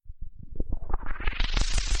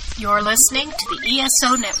You're listening to the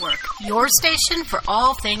ESO Network, your station for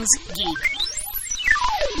all things geek.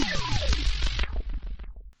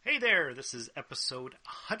 Hey there, this is episode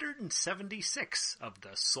 176 of the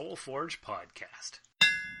Soul Forge podcast.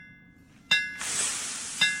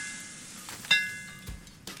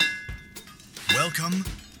 Welcome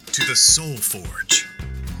to the Soul Forge,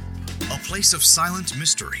 a place of silent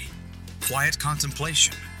mystery, quiet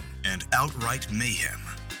contemplation, and outright mayhem.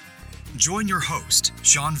 Join your host,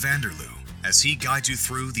 Sean Vanderloo, as he guides you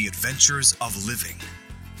through the adventures of living.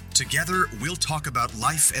 Together, we'll talk about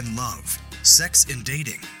life and love, sex and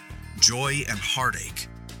dating, joy and heartache,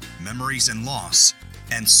 memories and loss,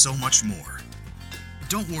 and so much more.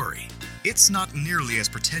 Don't worry, it's not nearly as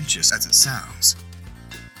pretentious as it sounds.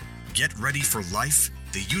 Get ready for life,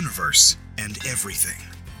 the universe, and everything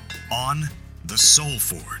on the Soul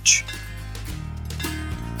Forge.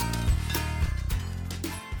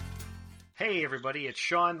 Hey everybody, it's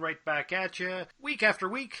Sean right back at you. Week after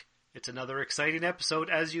week, it's another exciting episode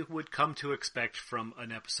as you would come to expect from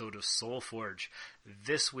an episode of Soul Forge.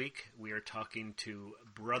 This week, we are talking to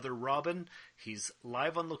Brother Robin. He's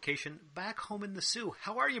live on location back home in the Sioux.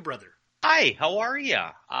 How are you, brother? Hi, how are you?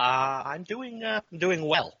 I'm doing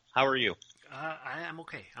well. How are you? I'm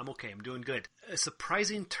okay. I'm doing good. A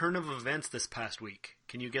surprising turn of events this past week.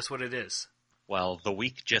 Can you guess what it is? Well, the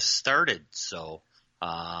week just started, so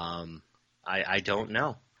I don't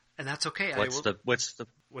know. And that's okay.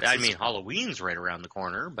 Halloween's right around the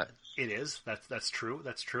corner, but it is. That's true.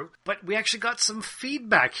 That's true. But we actually got some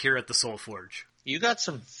feedback here at the Soul Forge. You got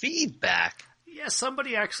some feedback? Yeah,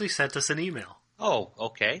 somebody actually sent us an email. Oh,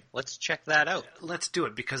 okay. Let's check that out. Let's do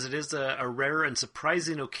it, because it is a rare and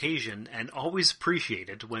surprising occasion, and always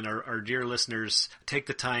appreciated when our dear listeners take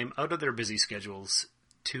the time out of their busy schedules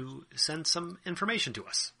to send some information to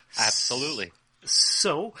us. Absolutely.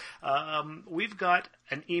 So, we've got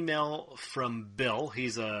an email from Bill.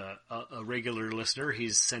 He's a regular listener.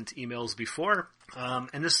 He's sent emails before.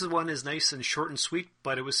 And this one is nice and short and sweet,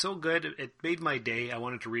 but it was so good, it made my day. I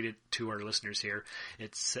wanted to read it to our listeners here.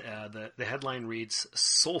 It's the headline reads,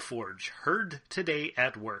 Soul Forge, heard today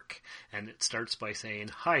at work. And it starts by saying,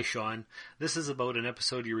 Hi, Sean. This is about an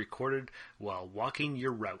episode you recorded while walking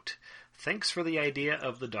your route. Thanks for the idea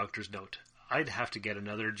of the doctor's note. I'd have to get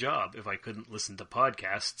another job if I couldn't listen to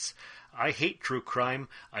podcasts. I hate true crime.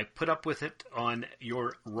 I put up with it on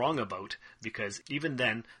your Wrong About, because even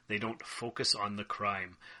then, they don't focus on the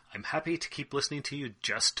crime. I'm happy to keep listening to you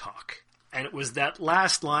just talk. And it was that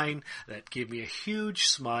last line that gave me a huge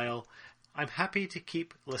smile. I'm happy to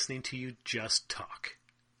keep listening to you just talk.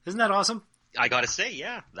 Isn't that awesome? I gotta say,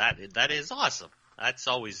 yeah, that is awesome. That's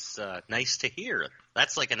always nice to hear.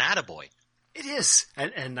 That's like an attaboy. It is.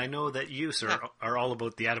 And I know that you, sir, are all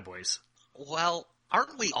about the attaboys. Well,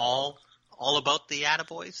 aren't we all about the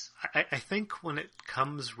attaboys? I think when it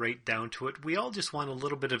comes right down to it, we all just want a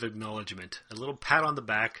little bit of acknowledgement, a little pat on the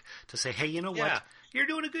back to say, hey, you know what? You're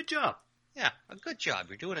doing a good job. Yeah, a good job.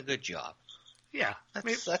 You're doing a good job. Yeah.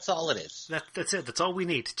 That's all it is. That's it. That's all we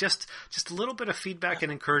need. Just a little bit of feedback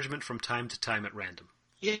and encouragement from time to time at random.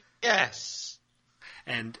 Yes.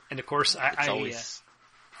 And of course,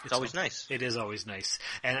 It's always nice. It is always nice.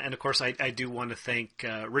 And of course, I do want to thank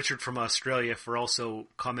Richard from Australia for also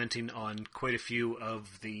commenting on quite a few of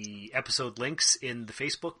the episode links in the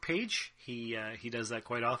Facebook page. He does that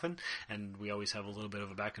quite often, and we always have a little bit of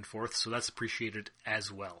a back and forth, so that's appreciated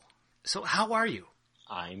as well. So how are you?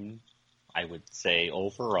 I would say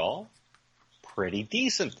overall, pretty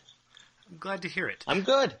decent. I'm glad to hear it. I'm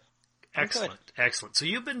good. Excellent. So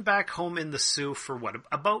you've been back home in the Sioux for what,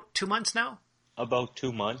 about 2 months now? About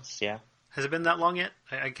 2 months, yeah. Has it been that long yet?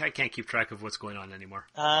 I can't keep track of what's going on anymore.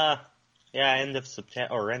 End of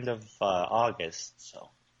September or end of August.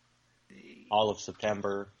 So all of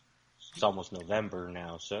September. It's almost November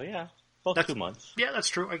now. So yeah, about 2 months. Yeah, that's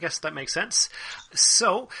true. I guess that makes sense.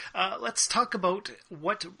 So let's talk about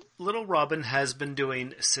what little Robin has been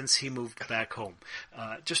doing since he moved back home.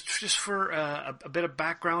 Just for a bit of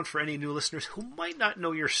background for any new listeners who might not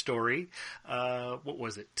know your story. What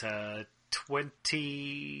was it?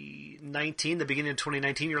 2019, the beginning of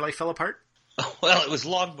 2019, your life fell apart? Well, it was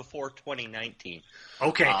long before 2019.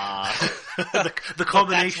 Okay. The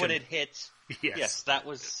culmination. That's when it hit. Yes. That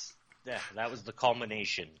was the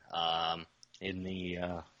culmination in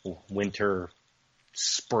the winter,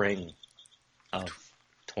 spring of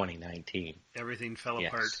 2019. Everything fell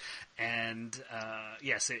apart. And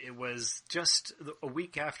yes, it was just a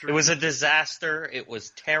week after. It was a disaster. It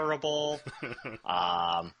was terrible.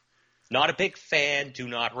 Not a big fan. Do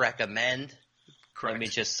not recommend. Correct. Let me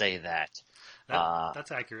just say that.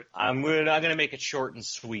 That's accurate. I'm not going to make it short and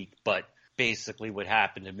sweet, but basically what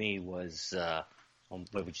happened to me was,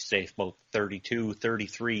 what would you say, about 32,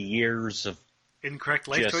 33 years of Incorrect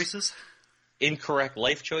life just choices? incorrect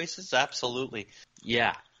life choices? Absolutely.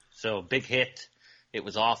 Yeah. So, big hit. It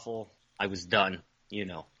was awful. I was done,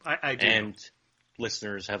 I do. And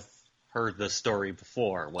listeners have heard the story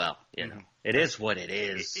before. Well, it is what it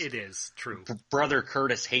is. It is, true. Brother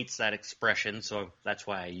Curtis hates that expression, so that's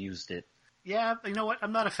why I used it. Yeah, you know what?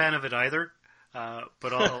 I'm not a fan of it either.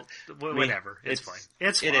 But I'll whatever. It's fine.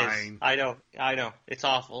 It's fine. Is. I know. It's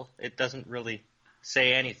awful. It doesn't really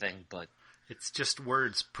say anything, but it's just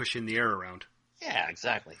words pushing the air around. Yeah,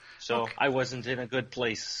 exactly. So Okay. I wasn't in a good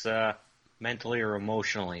place mentally or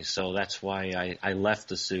emotionally, so that's why I left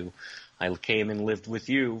the Sioux. I came and lived with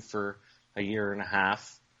you for a year and a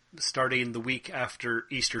half. Starting the week after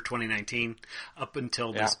Easter 2019 up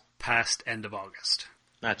until this past end of August.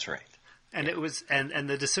 That's right. And it was, and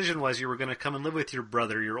the decision was you were going to come and live with your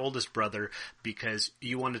brother, your oldest brother, because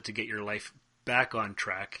you wanted to get your life back on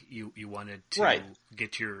track. You wanted to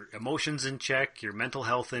get your emotions in check, your mental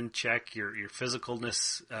health in check, your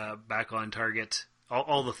physicalness back on target,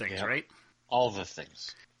 all the things, right? All the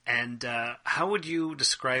things. And how would you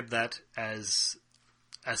describe that as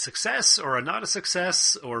a success or a not a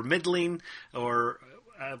success or middling or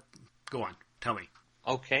go on, tell me.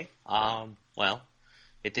 Okay. Well,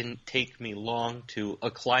 it didn't take me long to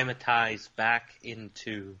acclimatize back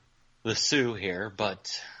into the Sioux here,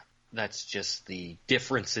 but that's just the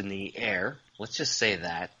difference in the air. Let's just say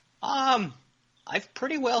that. I've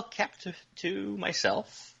pretty well kept to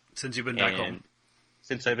myself. Since you've been back home.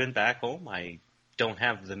 Since I've been back home, I don't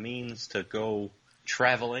have the means to go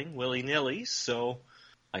traveling willy-nilly, so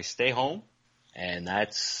I stay home, and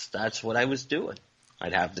that's what I was doing.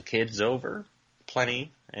 I'd have the kids over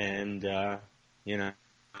plenty, and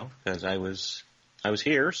because I was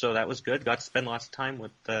here, so that was good. Got to spend lots of time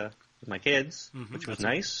with my kids, which was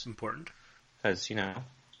nice. Important. Because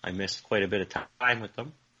I missed quite a bit of time with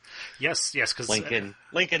them. Yes, because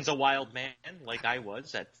Lincoln's a wild man, like I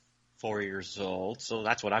was at 4 years old, so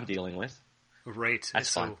that's what I'm dealing with. Right. That's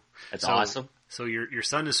fun. That's awesome. So your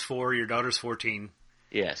son is 4, your daughter's 14.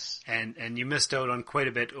 Yes. And you missed out on quite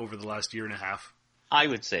a bit over the last year and a half. I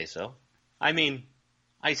would say so. I mean,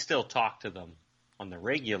 I still talk to them on the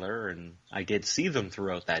regular, and I did see them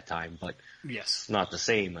throughout that time, but yes, not the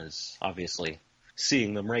same as, obviously,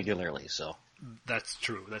 seeing them regularly, so. That's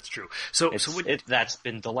true. So that's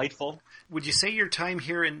been delightful. Would you say your time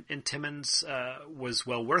here in Timmins was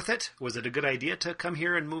well worth it? Was it a good idea to come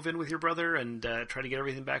here and move in with your brother and try to get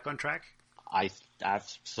everything back on track? I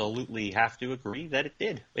absolutely have to agree that it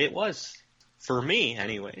did. It was. For me,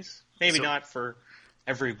 anyways. Maybe not for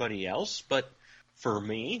everybody else, but for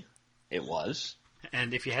me, it was.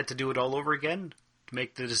 And if you had to do it all over again to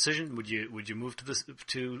make the decision, would you move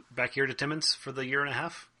to back here to Timmins for the year and a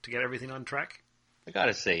half to get everything on track? I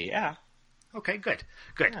gotta say, yeah. Okay, good.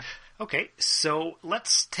 Yeah. Okay, so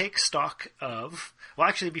let's take stock of... Well,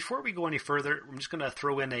 actually, before we go any further, I'm just going to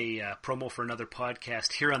throw in a promo for another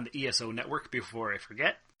podcast here on the ESO Network before I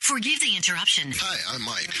forget. Forgive the interruption. Hi, I'm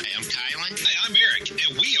Mike. Hey, I'm Kylan. Hey, I'm Eric.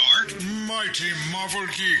 And we are Mighty Marvel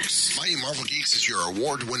Geeks. Mighty Marvel Geeks is your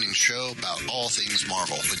award-winning show about all things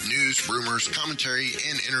Marvel, with news, rumors, commentary,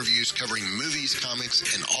 and interviews covering movies, comics,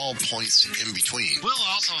 and all points in between. We'll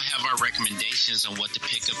also have our recommendations on what to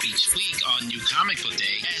pick up each week on New Comic Book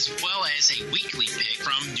Day, as well as a weekly pick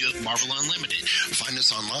from Marvel Unlimited. Find us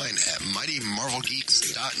online at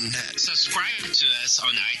MightyMarvelGeeks.net. Subscribe to us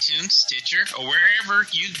on iTunes, Stitcher, or wherever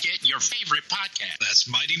you get your favorite podcast. That's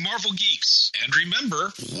Mighty Marvel Geeks. And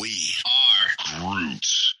remember, we are Groot.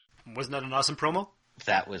 Wasn't that an awesome promo?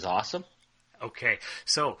 That was awesome. Okay,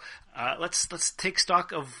 so let's take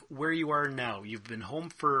stock of where you are now. You've been home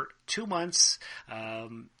for 2 months.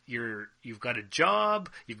 You've got a job.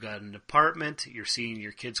 You've got an apartment. You're seeing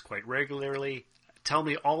your kids quite regularly. Tell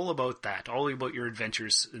me all about that. All about your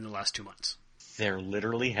adventures in the last 2 months. There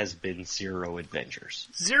literally has been 0 adventures.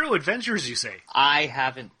 0 adventures, you say? I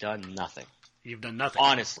haven't done nothing. You've done nothing?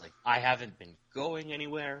 Honestly, I haven't been going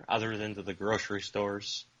anywhere other than to the grocery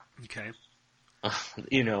stores. Okay.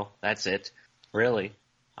 That's it. Really.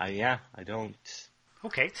 I don't.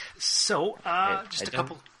 Okay, so just a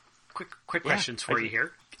couple quick questions for you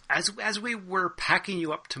here. As we were packing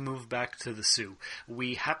you up to move back to the Sioux,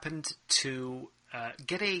 we happened to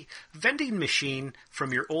get a vending machine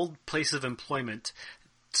from your old place of employment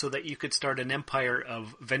so that you could start an empire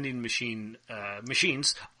of vending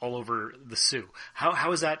machines all over the Sioux. How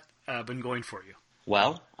has that been going for you?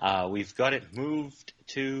 Well, we've got it moved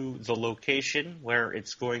to the location where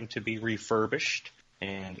it's going to be refurbished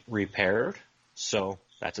and repaired. So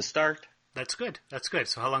that's a start. That's good. That's good.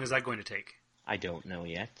 So how long is that going to take? I don't know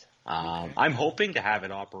yet. Okay. I'm hoping to have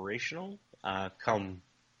it operational come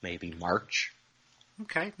maybe March.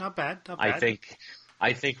 Okay, not bad. Not bad.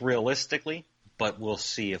 I think realistically, but we'll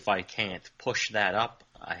see if I can't push that up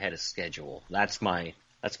ahead of schedule. That's my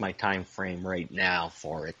time frame right now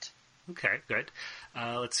for it. Okay, good.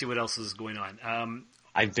 Let's see what else is going on.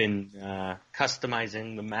 I've been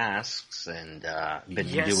customizing the masks and been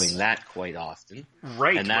Yes. doing that quite often.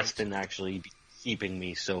 Right, And that's right. been actually keeping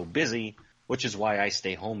me so busy, which is why I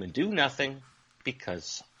stay home and do nothing,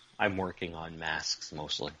 because I'm working on masks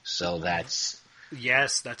mostly. So that's...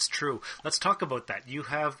 Yes, that's true. Let's talk about that. You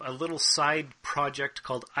have a little side project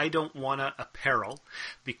called I Don't Wanna Apparel,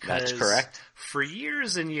 because That's correct. for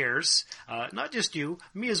years and years, not just you,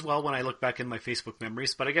 me as well when I look back in my Facebook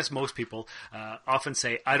memories, but I guess most people often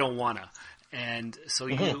say, I don't wanna. And so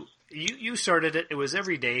you started it. It was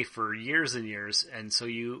every day for years and years. And so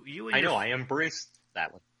you and I your know, I embraced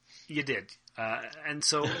that one. You did. And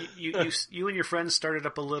so you and your friends started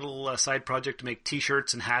up a little side project to make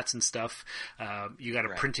T-shirts and hats and stuff. You got a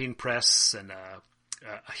Right. printing press and a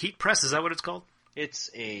heat press. Is that what it's called? It's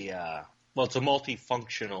it's a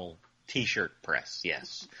multifunctional T-shirt press.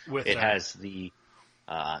 Yes, With, it has the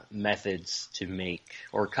methods to make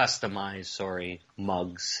or customize,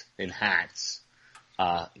 mugs and hats,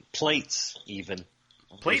 plates even,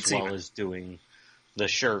 Plates as well even. as doing the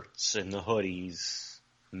shirts and the hoodies,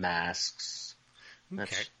 masks.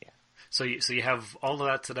 That's, Okay. yeah. So you have all of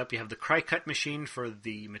that set up. You have the cry-cut machine for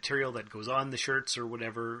the material that goes on the shirts or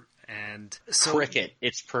whatever. And so, Cricket.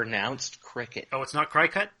 It's pronounced cricket. Oh, it's not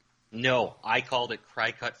cry-cut? No, I called it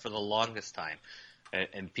cry cut for the longest time,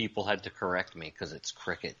 and people had to correct me because it's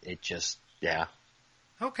cricket. It just, yeah.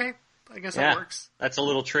 Okay. I guess Yeah, that works. that's a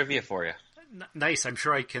little trivia for you. Nice. I'm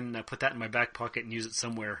sure I can put that in my back pocket and use it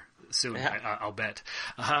somewhere soon. Yeah. I'll bet.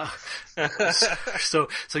 So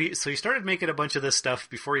you started making a bunch of this stuff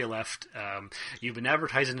before you left. You've been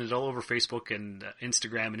advertising it all over Facebook and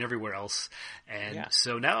Instagram and everywhere else. And Yeah.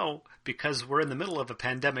 so now, because we're in the middle of a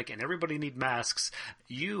pandemic and everybody need masks,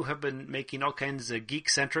 you have been making all kinds of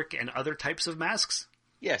geek-centric and other types of masks.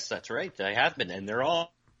 Yes, that's right. I have been, and they're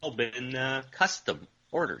all been custom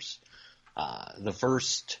orders. The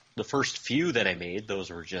first few that I made, those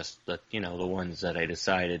were just the ones that I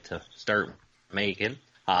decided to start making.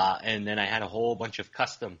 And then I had a whole bunch of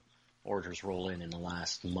custom orders roll in the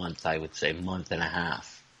last month, I would say month and a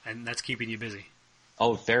half. And that's keeping you busy.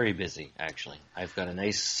 Oh, very busy, actually. I've got a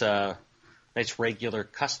nice regular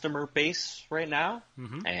customer base right now,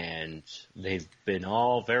 and they've been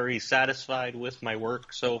all very satisfied with my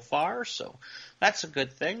work so far, so that's a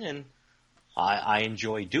good thing, and I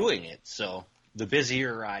enjoy doing it. So the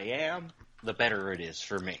busier I am, the better it is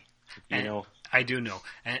for me. You know? I do know.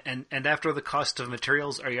 And after the cost of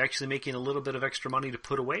materials, are you actually making a little bit of extra money to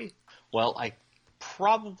put away? Well, I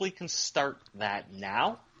probably can start that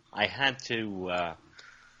now. I had to,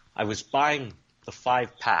 I was buying the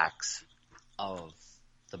 5 packs of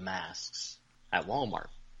the masks at Walmart.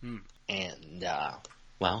 And,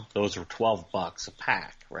 those were $12 a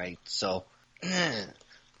pack, right? So,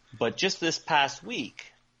 but just this past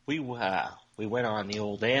week, we went on the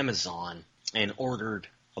old Amazon and ordered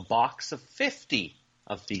a box of 50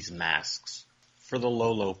 of these masks for the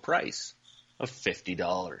low price of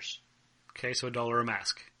 $50. Okay, so $1 a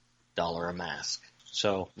mask. $1 a mask.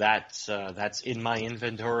 So that's in my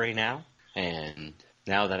inventory now, and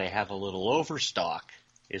now that I have a little overstock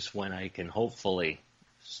is when I can hopefully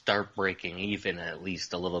start breaking even at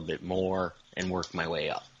least a little bit more and work my way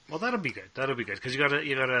up. Well, that'll be good. That'll be good because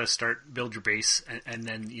you gotta start build your base, and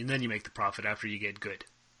then you make the profit after you get good.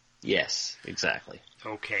 Yes, exactly.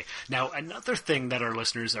 Okay. Now, another thing that our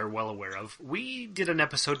listeners are well aware of, we did an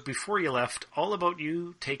episode before you left all about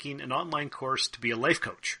you taking an online course to be a life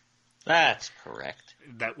coach. That's correct.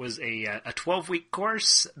 That was a 12-week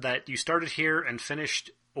course that you started here and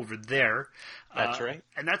finished over there. That's right.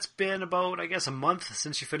 And that's been about, I guess, a month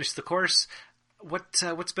since you finished the course.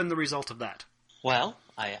 What's been the result of that? Well,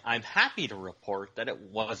 I'm happy to report that it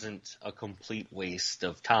wasn't a complete waste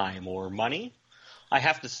of time or money. I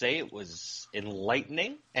have to say it was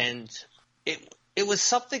enlightening, and it was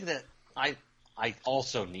something that I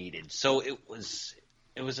also needed. So it was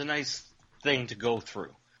a nice thing to go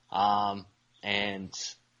through. And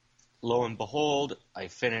lo and behold, I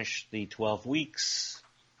finished the 12 weeks.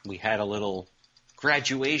 We had a little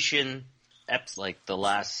graduation, like the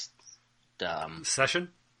last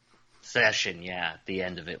Session? Yeah. At the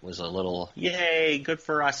end of it was a little, yay, good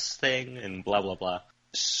for us thing, and blah, blah, blah.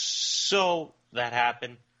 So that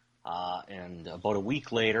happened, and about a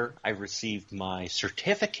week later, I received my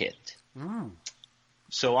certificate.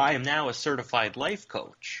 So I am now a certified life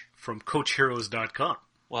coach. From CoachHeroes.com.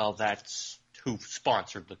 Well, that's who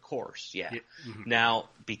sponsored the course, yeah. Mm-hmm. Now,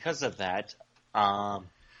 because of that, I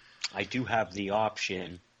do have the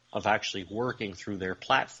option of actually working through their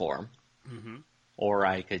platform, or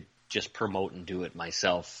I could just promote and do it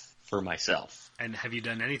myself for myself. And have you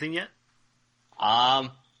done anything yet?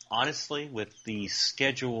 Honestly, with the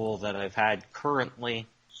schedule that I've had currently,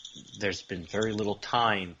 there's been very little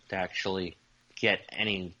time to actually get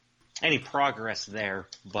any progress there,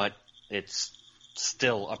 but it's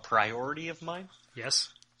still a priority of mine. Yes.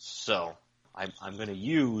 So I'm going to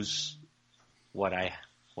use what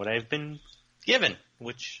I've been given,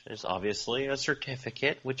 which is obviously a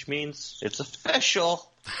certificate, which means it's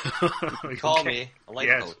official. You call me a life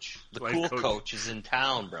coach. The life cool coach is in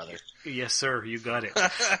town, brother. Yes, sir. You got it.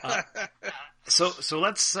 So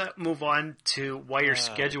let's move on to why your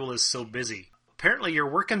schedule is so busy. Apparently,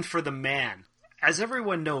 you're working for the man. As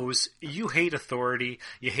everyone knows, you hate authority.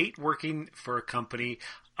 You hate working for a company.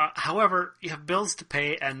 However, you have bills to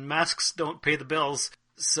pay, and masks don't pay the bills.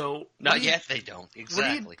 So not yet. They don't.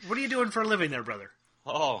 Exactly. What are you doing for a living there, brother?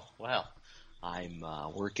 Oh well, I'm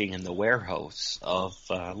working in the warehouse of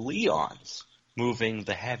Leon's, moving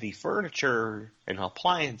the heavy furniture and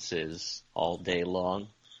appliances all day long,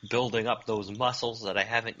 building up those muscles that I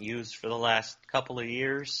haven't used for the last couple of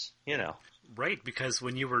years. You know. Right, because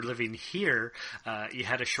when you were living here, you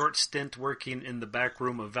had a short stint working in the back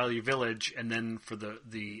room of Value Village, and then for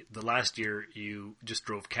the last year, you just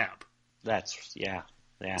drove cab. Yeah.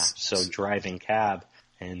 So driving cab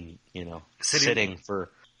and, sitting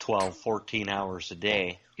for 12, 14 hours a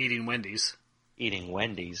day. Eating Wendy's.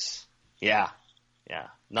 Yeah.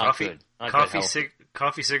 Not good.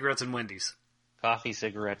 Coffee, cigarettes, and Wendy's. Coffee,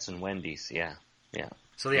 cigarettes, and Wendy's, yeah.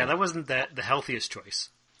 So that wasn't the healthiest choice.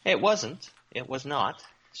 It wasn't. It was not.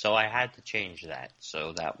 So I had to change that.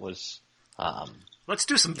 So that was... Let's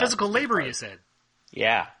do some physical labor, you said.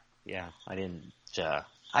 Yeah. I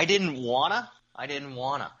didn't wanna.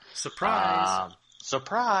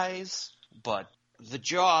 Surprise. But the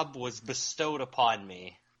job was bestowed upon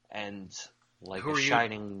me, and like a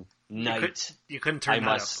shining knight, you couldn't turn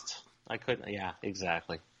that up. I couldn't. Yeah,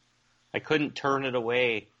 exactly. I couldn't turn it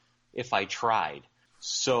away if I tried.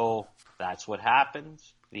 So that's what happened.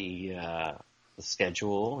 The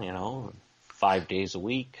schedule, 5 days a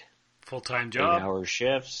week, full-time job, 8-hour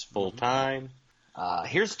shifts, full-time.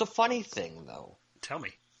 Here's the funny thing, though. Tell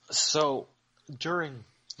me. So during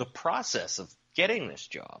the process of getting this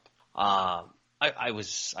job, I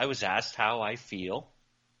was asked how I feel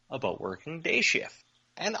about working day shift,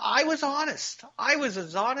 and I was honest. I was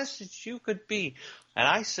as honest as you could be, and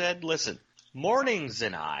I said, "Listen, mornings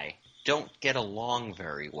and I don't get along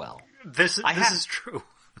very well." This is true.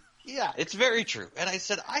 Yeah, it's very true. And I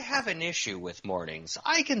said, I have an issue with mornings.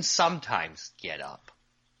 I can sometimes get up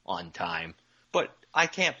on time, but I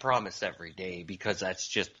can't promise every day because that's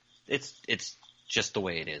just it's just the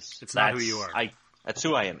way it is. It's not who you are. That's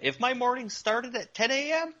who I am. If my morning started at 10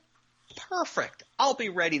 a.m., perfect. I'll be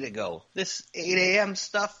ready to go. This 8 a.m.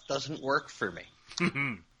 stuff doesn't work for me.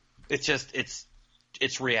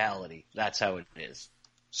 It's reality. That's how it is.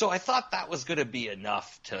 So I thought that was going to be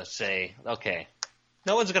enough to say, okay,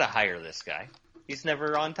 no one's going to hire this guy. He's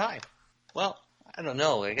never on time. Well, I don't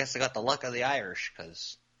know. I guess I got the luck of the Irish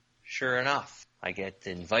because sure enough, I get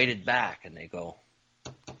invited back and they go,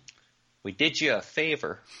 "We did you a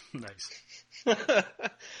favor." Nice.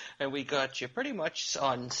 And we got you pretty much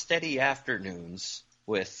on steady afternoons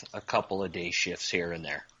with a couple of day shifts here and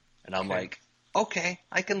there. And I'm like, okay,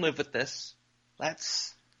 I can live with this.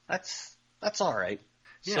 That's all right.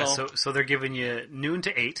 Yeah, so they're giving you noon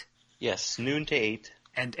to 8. Yes, noon to 8.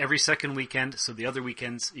 And every second weekend, so the other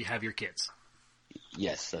weekends, you have your kids.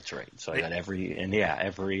 Yes, that's right. So I got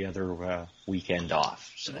every other weekend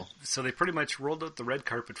off. So they pretty much rolled out the red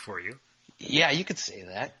carpet for you. Yeah, you could say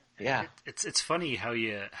that. Yeah. It's funny how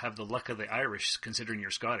you have the luck of the Irish, considering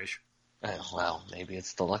you're Scottish. Well, maybe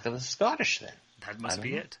it's the luck of the Scottish then. That must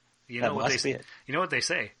be it. You know know what they say?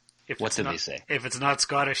 What do they say? If it's not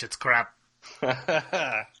Scottish, it's crap.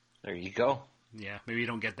 There you go. Yeah, maybe you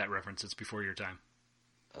don't get that reference. It's before your time.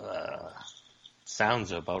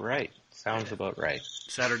 Sounds about right.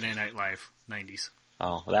 Saturday Night Live, 90s.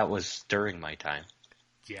 Oh, that was during my time.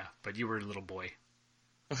 Yeah, but you were a little boy.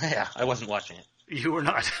 Yeah, I wasn't watching it. You were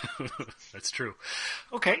not. That's true.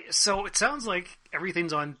 Okay, so it sounds like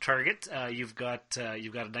everything's on target. You've got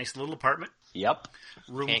a nice little apartment. Yep.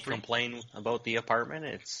 Can't complain about the apartment.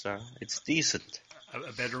 It's decent.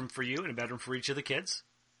 A bedroom for you and a bedroom for each of the kids.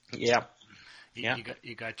 Yeah. You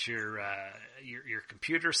got your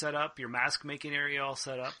computer set up, your mask making area all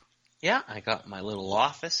set up. Yeah, I got my little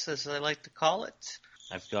office, as I like to call it.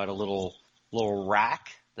 I've got a little rack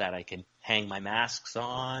that I can hang my masks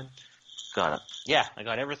on. I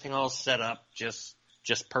got everything all set up just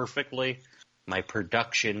perfectly. My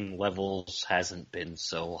production levels hasn't been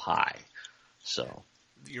so high. So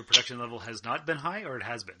Your production level has not been high, or it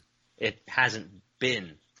has been? it hasn't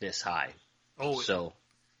been this high. Oh, So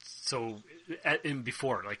in the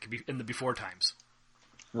before times.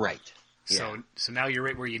 right. Yeah. So now you're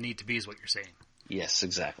right where you need to be, is what you're saying. Yes,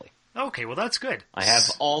 exactly. Okay, well that's good. I have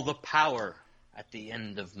all the power at the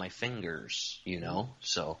end of my fingers,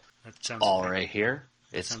 so That sounds all right here.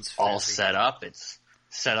 It's sounds all fancy. set up. It's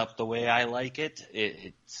set up the way I like it.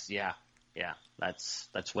 It's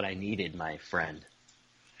that's what I needed, my friend.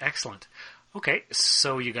 Excellent. Okay,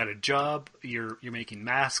 so you got a job. You're making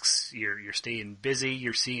masks. You're staying busy.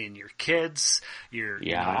 You're seeing your kids. You're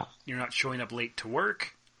not showing up late to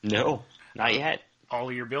work. No, not yet. All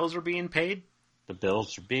of your bills are being paid. The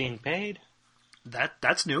bills are being paid.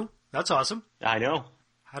 That's new. That's awesome. I know.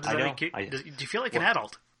 How does I that know. make you? Do you feel like an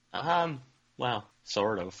adult? Well,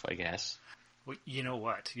 sort of, I guess. Well, you know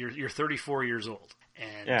what? You're 34 years old,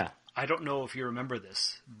 and Yeah. I don't know if you remember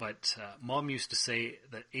this, but Mom used to say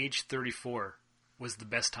that age 34 was the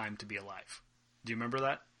best time to be alive. Do you remember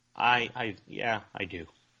that? I do.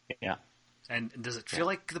 Yeah. And does it feel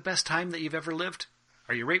like the best time that you've ever lived?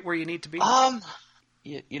 Are you right where you need to be? I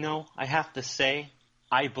have to say,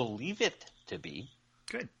 I believe it to be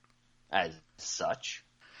Good. as such,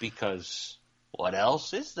 because what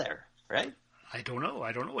else is there, right? I don't know.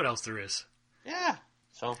 I don't know what else there is. Yeah.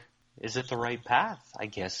 So, is it the right path? I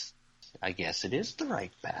guess it is the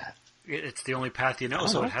right path. It's the only path you know,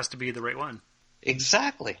 so it has to be the right one.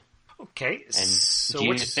 Exactly. Okay. And so do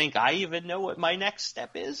you think I even know what my next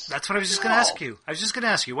step is? That's what I was just going to ask you. I was just going to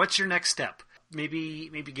ask you, what's your next step? Maybe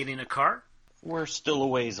getting a car? We're still a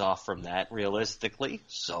ways off from that, realistically.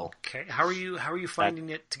 So, Okay. How are you finding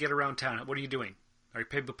it to get around town? What are you doing? Are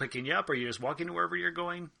people picking you up? Are you just walking to wherever you're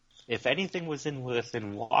going? if anything was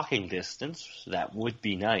within walking distance, that would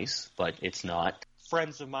be nice, but it's not.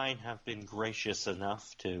 Friends of mine have been gracious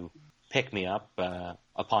enough to pick me up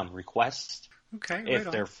upon request Okay, if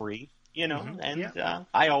right they're on. free, you know. Mhm, And yeah.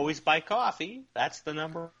 I always buy coffee. That's the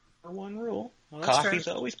number one rule. Well, that's Coffee's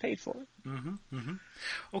fair. always paid for.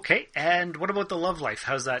 Okay, and what about the love life?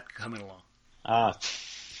 How's that coming along?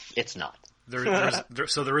 It's not.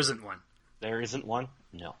 So there isn't one. There isn't one?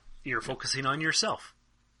 No. You're focusing on yourself.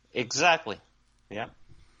 Exactly. Yeah.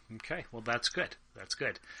 Okay, well that's good. That's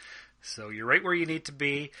good. So you're right where you need to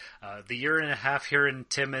be. The year and a half here in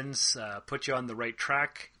Timmins put you on the right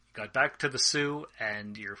track. You got back to the Sioux,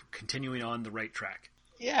 and you're continuing on the right track.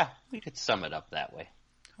 Yeah, we could sum it up that way.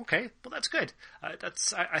 Okay, well that's good.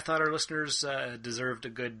 I thought our listeners deserved a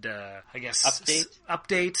good,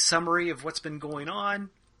 update summary of what's been going on,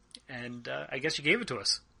 and I guess you gave it to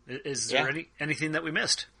us. Is there anything that we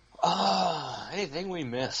missed? Anything we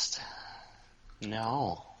missed?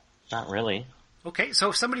 No, not really. Okay, so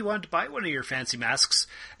if somebody wanted to buy one of your fancy masks,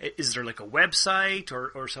 is there like a website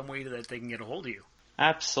or some way that they can get a hold of you?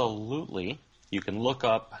 Absolutely. You can look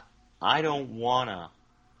up I Don't Wanna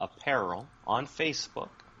Apparel on Facebook,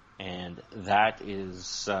 and that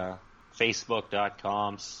is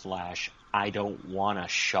facebook.com/I Don't Wanna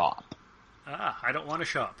Shop. I don't want to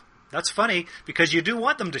shop. That's funny, because you do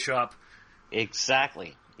want them to shop.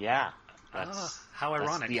 Exactly. Yeah. That's how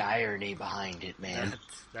ironic. That's the irony behind it, man.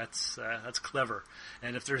 That's clever.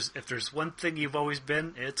 And if there's one thing you've always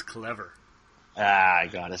been, it's clever. I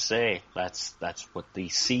gotta say, that's what the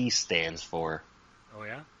C stands for. Oh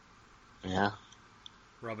yeah? Yeah.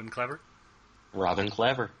 Robin Clever? Robin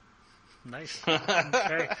Clever. Nice.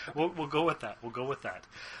 Okay. We'll go with that. We'll go with that.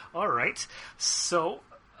 All right. So,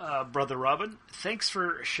 Brother Robin, thanks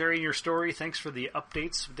for sharing your story. Thanks for the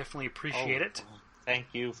updates. We definitely appreciate it. Thank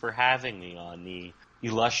you for having me on the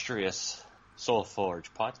illustrious Soul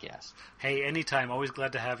Forge podcast. Hey, anytime. Always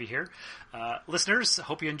glad to have you here. Listeners,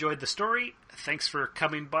 hope you enjoyed the story. Thanks for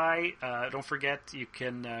coming by. Don't forget, you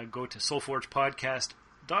can go to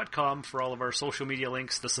soulforgepodcast.com for all of our social media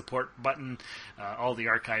links, the support button, all the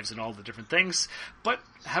archives, and all the different things. But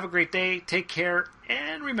have a great day. Take care.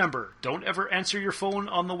 And remember, don't ever answer your phone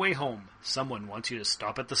on the way home. Someone wants you to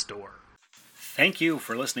stop at the store. Thank you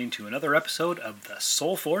for listening to another episode of the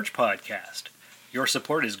Soul Forge podcast. Your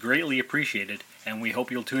support is greatly appreciated, and we hope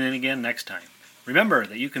you'll tune in again next time. Remember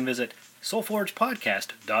that you can visit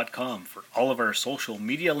soulforgepodcast.com for all of our social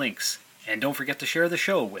media links, and don't forget to share the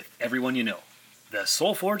show with everyone you know. The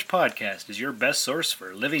Soul Forge podcast is your best source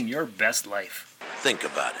for living your best life. Think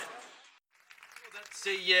about it.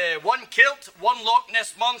 say 1 kilt, 1 Loch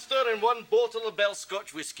Ness Monster, and 1 bottle of Bell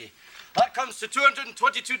Scotch whiskey. That comes to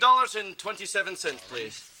 $222.27,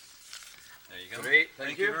 please. There you go. Great,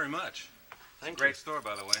 Thank you very much. Thank Great you. store,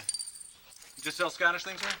 by the way. You just sell Scottish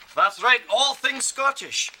things here? That's right, all things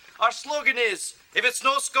Scottish. Our slogan is, if it's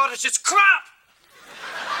no Scottish, it's crap!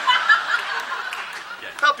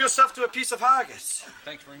 Help yourself to a piece of haggis.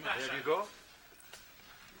 Thanks very much. There you go.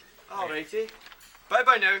 All righty.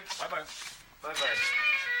 Bye-bye now. Bye-bye. Bye-bye.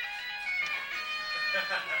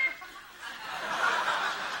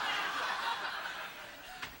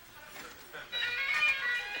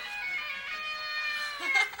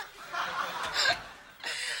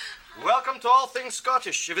 Welcome to All Things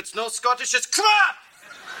Scottish. If it's no Scottish, it's crap!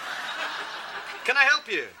 Can I help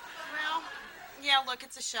you? Well, yeah, look,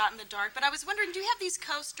 it's a shot in the dark, but I was wondering, do you have these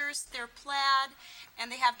coasters? They're plaid,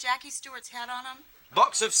 and they have Jackie Stewart's head on them.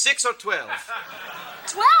 Box of 6 or 12?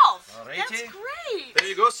 12! All righty. That's great! There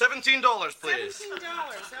you go, $17, please. $17,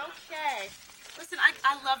 okay. Listen, I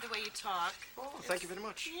love the way you talk. Oh, thank you very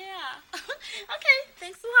much. Yeah. Okay,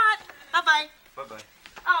 thanks a lot. Bye-bye. Bye-bye.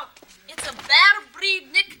 Oh, it's a bear breed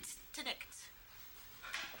nicht to nicht.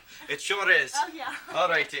 It sure is. Oh, yeah. All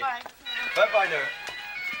righty. Bye. Bye-bye now.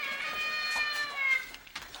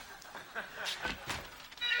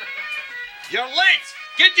 You're late!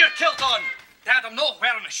 Get your kilt on! Dad, I'm not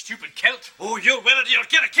wearing a stupid kilt. Oh, you'll wear it, you'll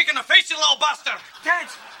get a kick in the face, you little bastard! Dad,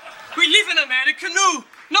 we live in America, no.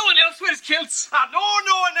 No one else wears kilts. I know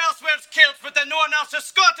no one else wears kilts, but then no one else is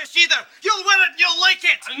Scottish either. You'll wear it and you'll like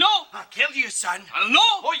it. I know. I'll kill you, son. I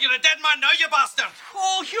know. Oh, you're a dead man now, you bastard.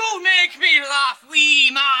 Oh, you make me laugh,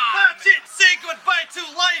 wee man. That's it. Say goodbye to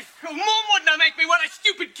life. Your mum wouldn't make me wear a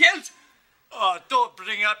stupid kilt. Oh, don't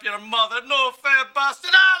bring up your mother. No fair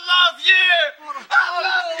bastard. I love you. I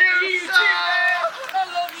love you, son. I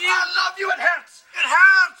love you. I love you. It hurts. It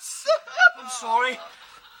hurts. I'm sorry.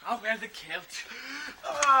 I'll wear the kilt.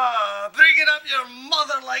 Bringing up your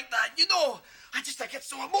mother like that. You know, I get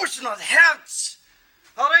so emotional. It hurts.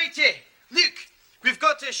 All righty. Look, we've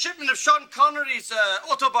got a shipment of Sean Connery's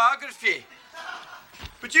autobiography.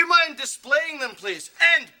 Would you mind displaying them, please?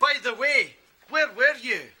 And, by the way, where were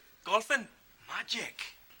you? Golfing.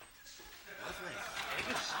 Magic. Lovely.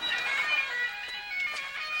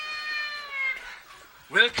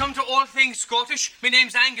 Welcome to All Things Scottish. My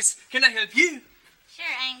name's Angus. Can I help you?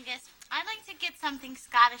 Sure, Angus. I'd like to get something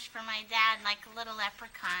Scottish for my dad, like a little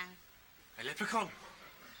leprechaun. A leprechaun?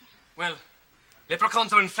 Well,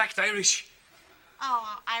 leprechauns are in fact Irish.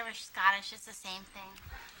 Oh, Irish-Scottish is the same thing.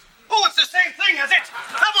 Oh, it's the same thing, is it?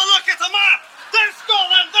 Have a look at the map. There's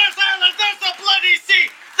Scotland, there's Ireland, there's the bloody sea.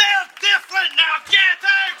 They're different now. Get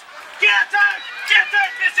out! Get out! Get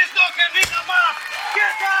out! This is not going to be the map.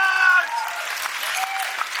 Get out!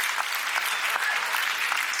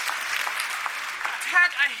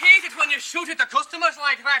 Dad, I hate it when you shoot at the customers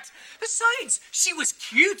like that. Besides, she was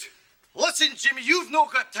cute. Listen, Jimmy, you've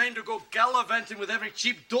not got time to go gallivanting with every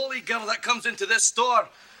cheap dolly girl that comes into this store.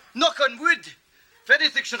 Knock on wood. If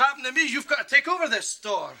anything should happen to me, you've got to take over this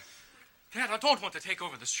store. Dad, I don't want to take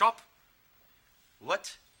over the shop.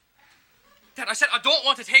 What? Dad, I said I don't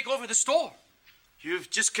want to take over the store. You've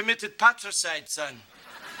just committed patricide, son.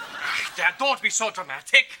 Dad, don't be so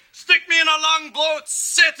dramatic. Stick me in a longboat,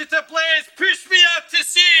 set it ablaze, push me out to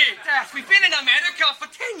sea. Dad, we've been in America for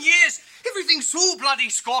 10 years. Everything's so bloody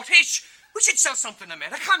Scottish. We should sell something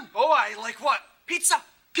American. Oh, I like what? Pizza.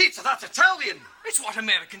 Pizza, that's Italian. It's what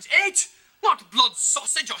Americans ate. Not blood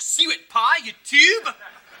sausage or suet pie, you tube.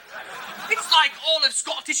 It's like all of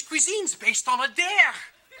Scottish cuisine's based on a dare.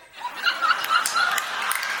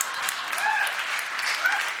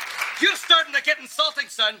 You're starting to get insulting,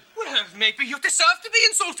 son. Well, maybe you deserve to be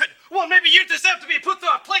insulted. Well, maybe you deserve to be put through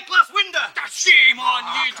a plate glass window. Shame on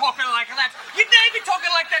you talking like that. You'd never be talking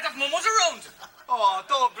like that if Mum was around. Oh,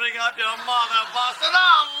 don't bring up your mother, bastard.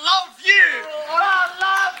 I love you. I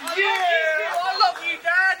love you. I love you,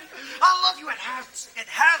 Dad. I love you. It hurts. It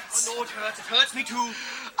hurts. Oh, no, it hurts. It hurts me too.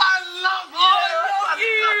 I love you. I love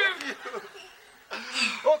you.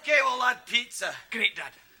 Okay, we'll add pizza. Great,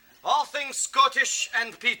 Dad. All things Scottish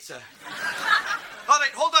and pizza. All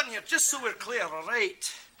right, hold on here, just so we're clear, all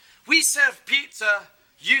right? We serve pizza,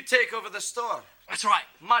 you take over the store. That's right.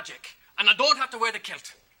 Magic. And I don't have to wear the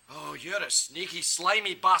kilt. Oh, you're a sneaky,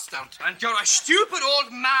 slimy bastard. And you're a stupid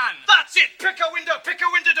old man. That's it! Pick a window to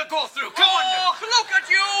go through. Come on now. Look at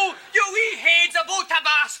you! You wee head's about to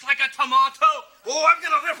bask like a tomato. Oh, I'm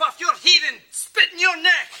gonna rip off your head and spit in your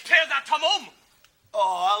neck. Tell that to Mum. Oh,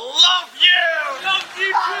 I love you! Love you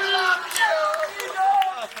too! I love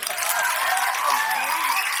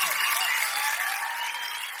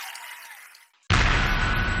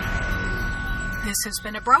you! This has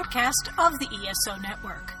been a broadcast of the ESO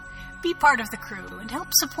Network. Be part of the crew and help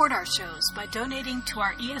support our shows by donating to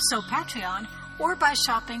our ESO Patreon or by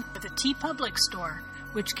shopping at the TeePublic store,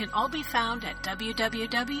 which can all be found at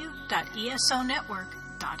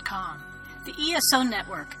www.esonetwork.com. The ESO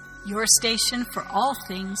Network, your station for all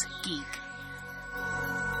things geek.